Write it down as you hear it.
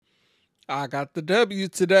I got the W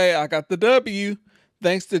today. I got the W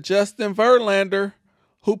thanks to Justin Verlander,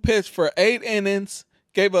 who pitched for 8 innings,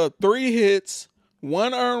 gave up 3 hits,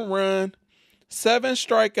 1 earned run, 7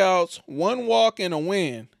 strikeouts, 1 walk, and a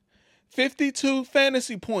win. 52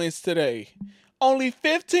 fantasy points today. Only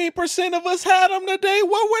 15% of us had him today.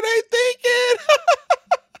 What were they thinking?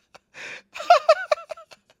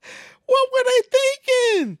 What were they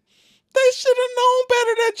thinking? They should have known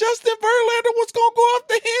better that Justin Verlander was going to go off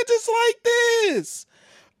the hinges like this.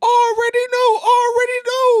 Already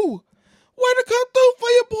knew. Way to come through for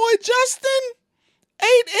your boy Justin. 8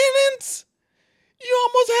 innings. You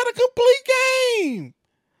almost had a complete game.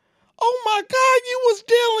 Oh my God, you was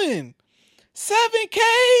dealing 7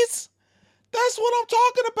 Ks. That's what I'm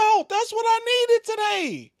talking about. That's what I needed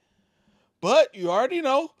today. But you already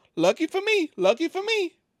know, lucky for me.